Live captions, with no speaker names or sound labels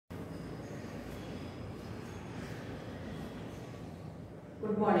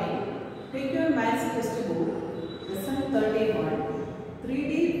Good morning. Take your maths textbook, lesson 31,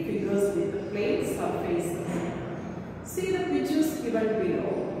 3D figures with plane surfaces. See the pictures given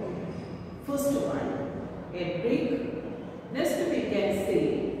below. First one, a brick. Next we can see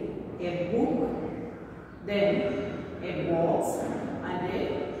a book, then a box and a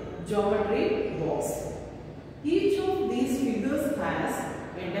geometry box. Each of these figures has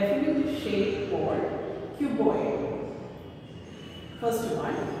a definite shape called cuboid. First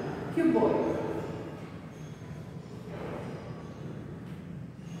one, cuboid.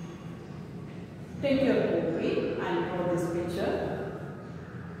 Take your copy and draw this picture.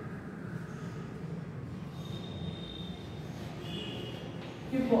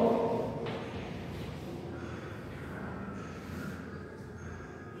 Cuboid.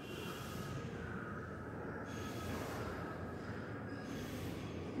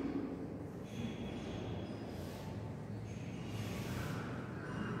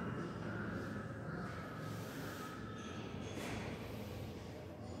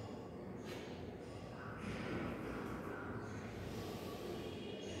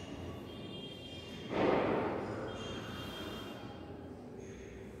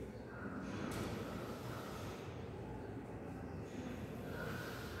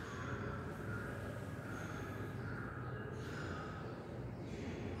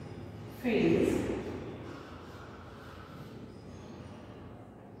 Face,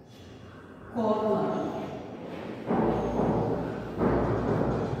 corner,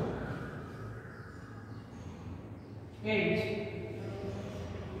 edge,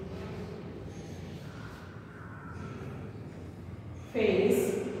 face,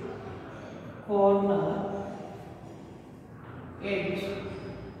 corner, edge.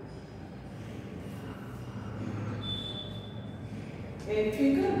 A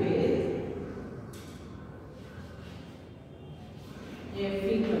figure with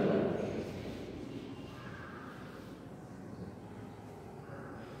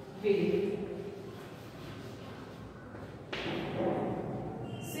six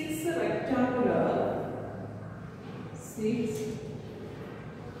rectangular faces,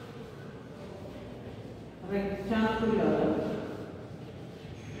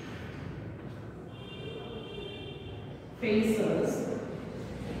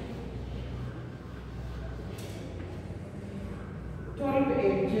 12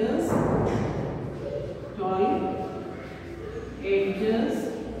 edges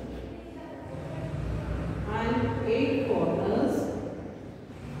and 8 corners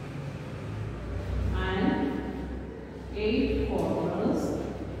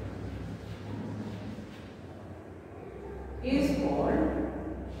is called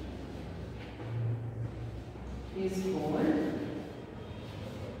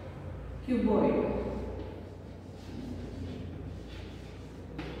cuboid.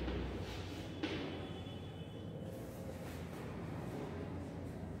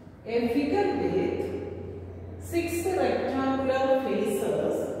 A figure with 6 rectangular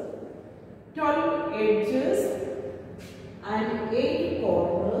faces, 12 edges and 8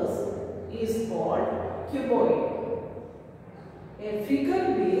 corners is called cuboid. A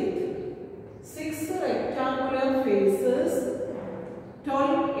figure with 6 rectangular faces,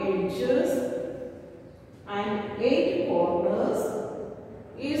 12 edges and 8 corners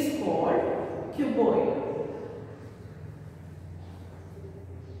is called cuboid.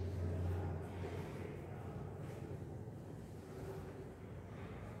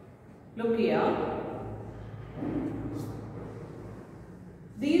 Look here.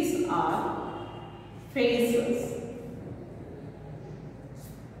 These are faces.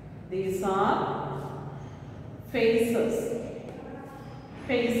 These are faces.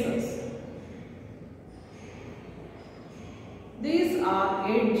 These are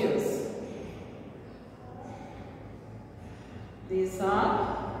edges. These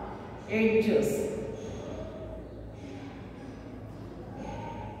are edges.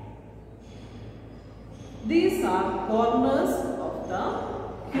 These are corners of the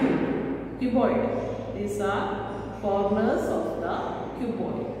cuboid. These are corners of the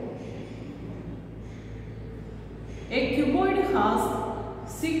cuboid. A cuboid has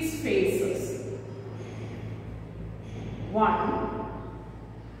 6 faces. 1,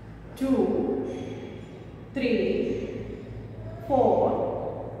 2, 3,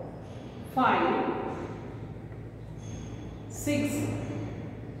 4, 5, 6.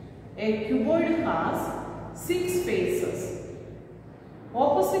 A cuboid has 6 faces.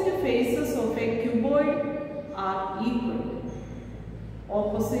 Opposite faces of a cuboid are equal.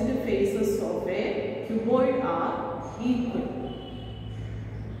 Opposite faces of a cuboid are equal.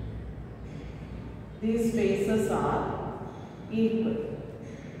 These faces are equal.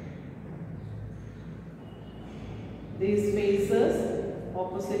 These faces,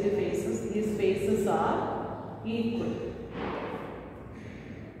 opposite faces, these faces are equal.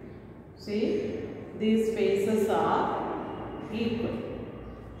 See, these faces are equal.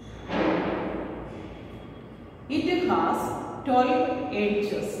 It has 12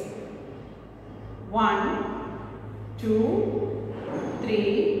 edges. 1, 2,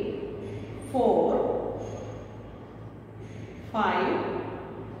 3, 4, 5,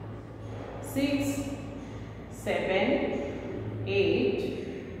 6, 7, 8,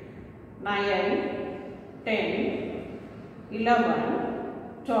 9, 10, 11,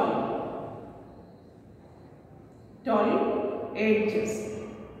 12. 12 edges.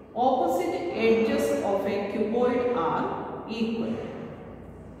 Opposite edges of a cuboid are equal.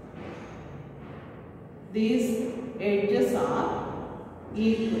 These edges are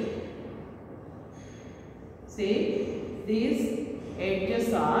equal. See, these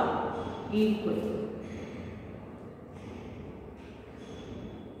edges are equal.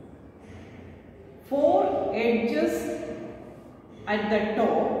 4 edges at the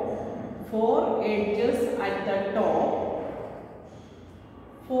top, 4 edges at the top,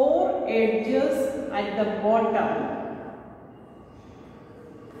 4 edges at the bottom,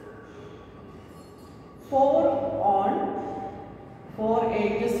 4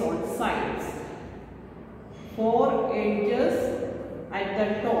 edges on sides, 4 edges at the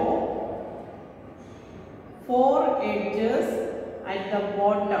top, 4 edges at the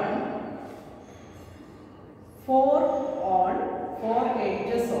bottom, 4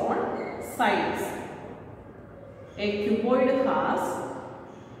 edges on sides. A cuboid has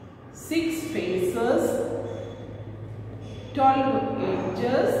 6 faces, 12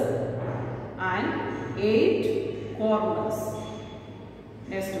 edges and 8 corners.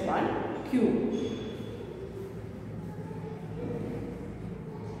 Next one, cube.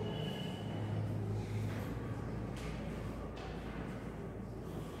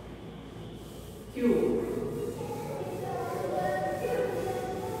 Cube.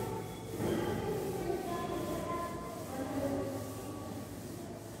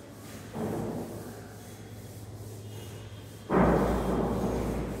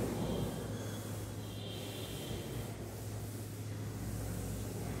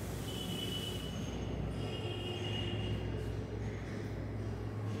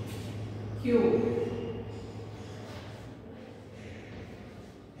 Cube.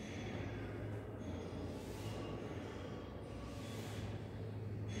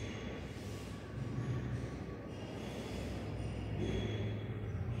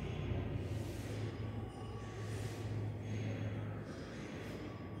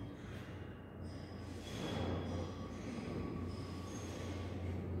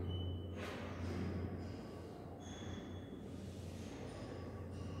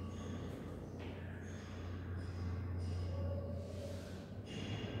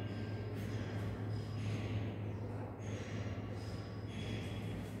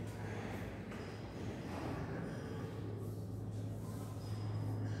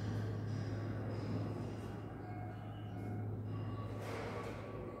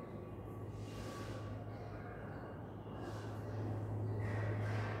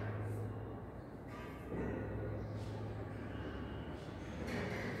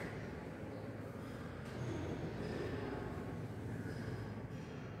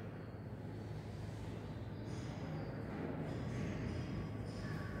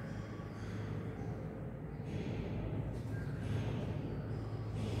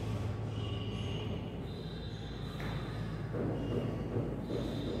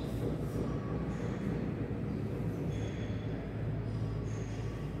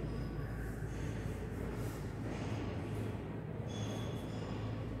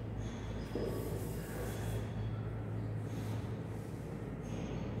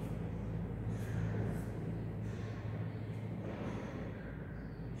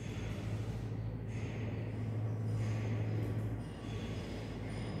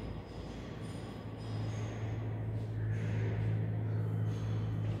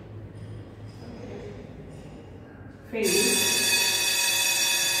 Face,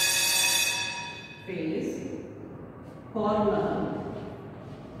 corner,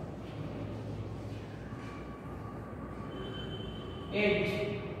 edge,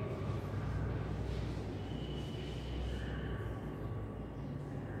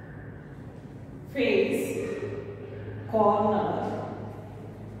 face, corner,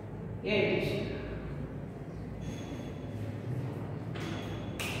 edge.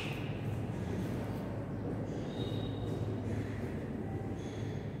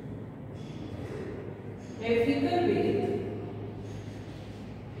 A figure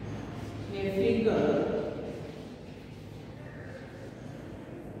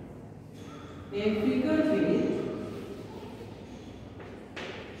a figure with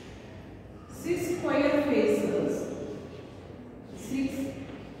 6 square faces, 6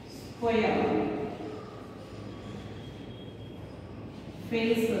 square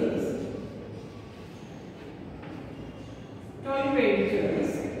faces, 12 edges,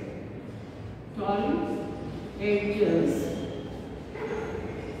 12 edges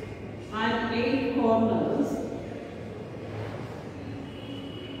and 8 corners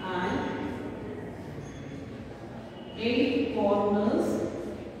and 8 corners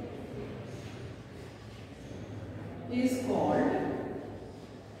is called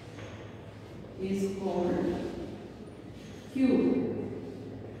cube.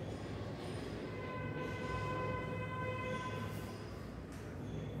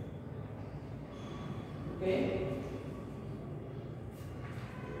 Okay.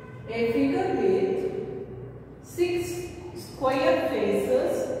 A figure with 6 square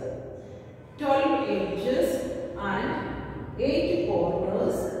faces, 12 edges and 8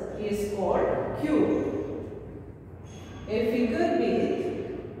 corners is called cube. A figure with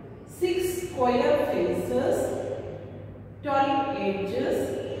 6 square faces, 12 edges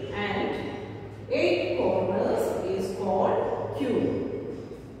and 8 corners is called cube.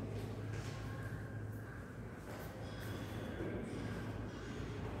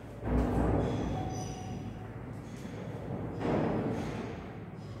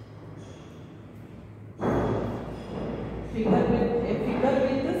 A figure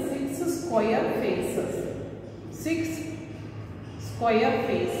with 6 square faces. 6 square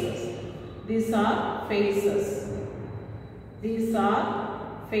faces. These are faces. These are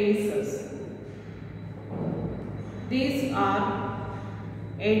faces. These are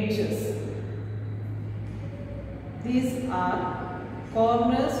edges. These are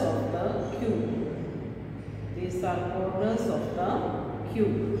corners of the cube. These are corners of the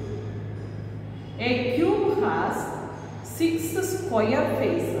cube. A cube has 6 square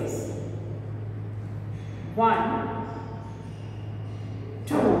faces. 1,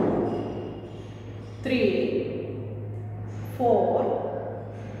 2, 3, 4,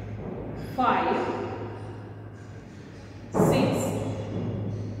 5, 6.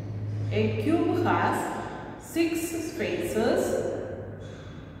 A cube has 6 faces.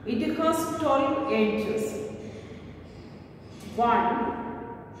 It has 12 edges. 1,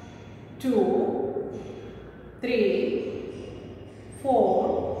 2, 3,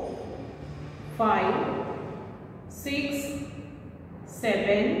 4, 5, 6,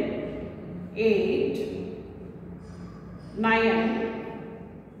 7, 8, 9,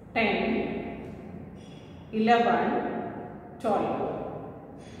 10, 11, 12.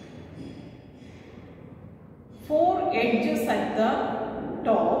 4 edges at the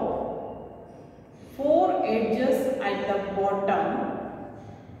top, 4 edges at the bottom,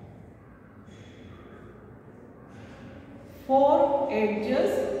 4 edges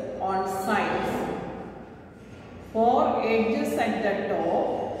on sides, 4 edges at the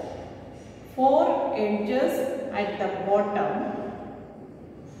top, 4 edges at the bottom,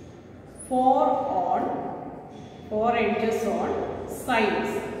 4 edges on sides.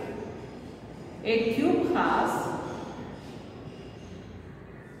 A cube has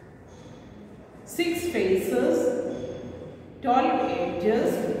 6 faces, 12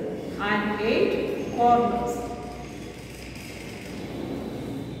 edges and 8 corners.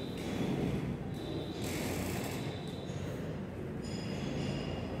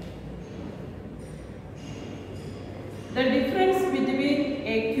 The difference between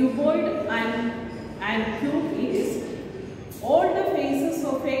a cuboid and cube is all the faces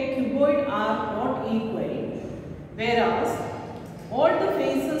of a cuboid are not equal, whereas all the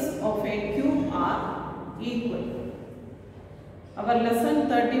faces of a cube are equal. Our lesson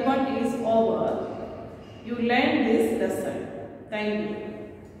 31 is over. You learned this lesson. Thank you.